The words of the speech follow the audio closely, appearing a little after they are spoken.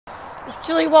It's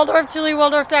Julie Waldorf,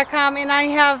 juliewaldorf.com, and I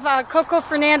have Coco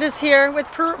Fernandez here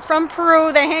from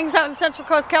Peru that hangs out in Central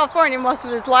Coast, California most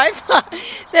of his life.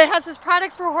 That has this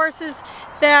product for horses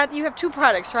that you have two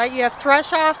products, right? You have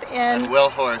Thrash Off and Well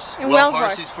Horse. And Well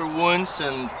Horse is for wounds,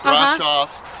 and Thrash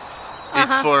Off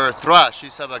it's for thrush.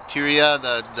 It's a bacteria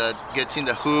that gets in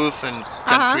the hoof and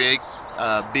can create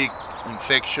big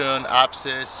infection,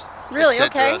 abscess. Really?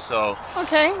 etc. Okay. So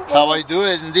well, how I do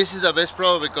it, and this is the best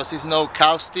product because it's no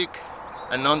caustic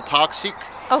and non-toxic.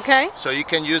 Okay. So you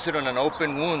can use it on an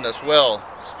open wound as well.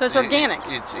 So it's organic.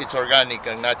 It's organic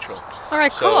and natural. All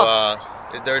right, cool. So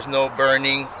there's no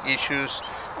burning issues,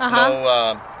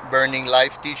 no burning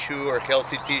live tissue or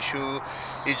healthy tissue.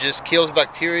 It just kills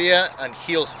bacteria and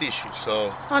heals tissue.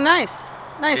 So oh, nice,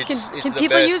 nice. Can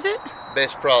people use it?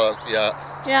 Best product, yeah.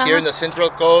 Yeah. Here in the Central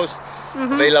Coast,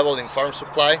 available in farm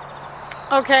supply.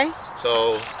 Okay.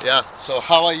 So yeah, so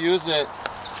how I use it,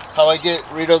 how I get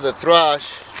rid of the thrush.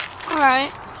 All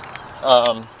right.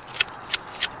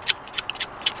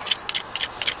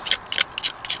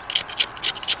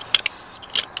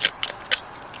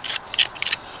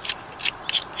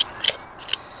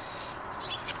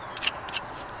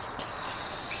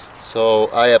 So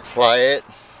I apply it.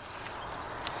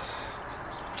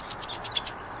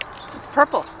 It's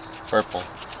purple. Purple.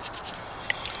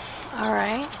 All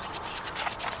right.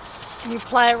 You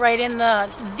apply it right in the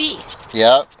V.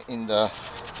 Yeah, in the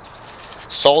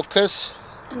sulcus.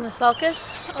 In the sulcus?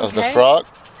 Okay. Of the frog.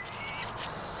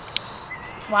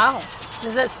 Wow.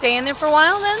 Does that stay in there for a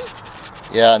while then?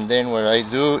 Yeah, and then what I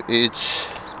do is,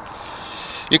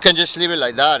 you can just leave it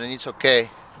like that and it's okay.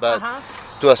 But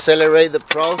to accelerate the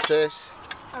process,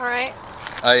 all right,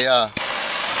 I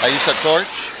use a torch.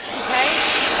 Okay.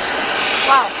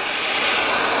 Wow.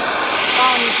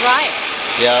 Wow, and you dry it.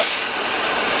 Yeah.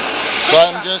 So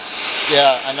I'm just,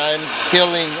 and I'm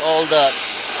killing all that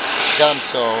gum,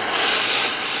 so.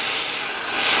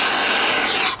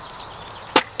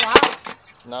 Wow.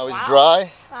 Now it's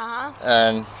dry.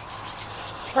 And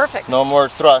perfect. No more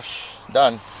thrush.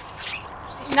 Done.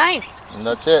 Nice. And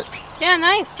that's it. Yeah,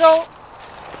 nice. So,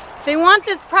 they want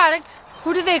this product.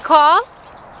 Who do they call?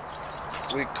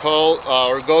 We call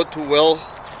or go to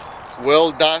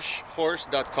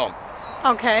well-horse.com.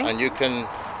 Okay. And you can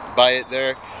buy it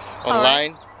there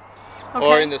online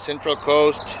or in the Central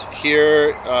Coast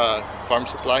here, farm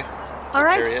supply. All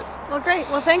right. Well, great.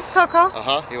 Well, thanks, Coco.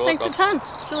 You're welcome. Thanks a ton.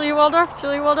 Julie Waldorf,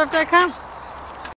 juliewaldorf.com.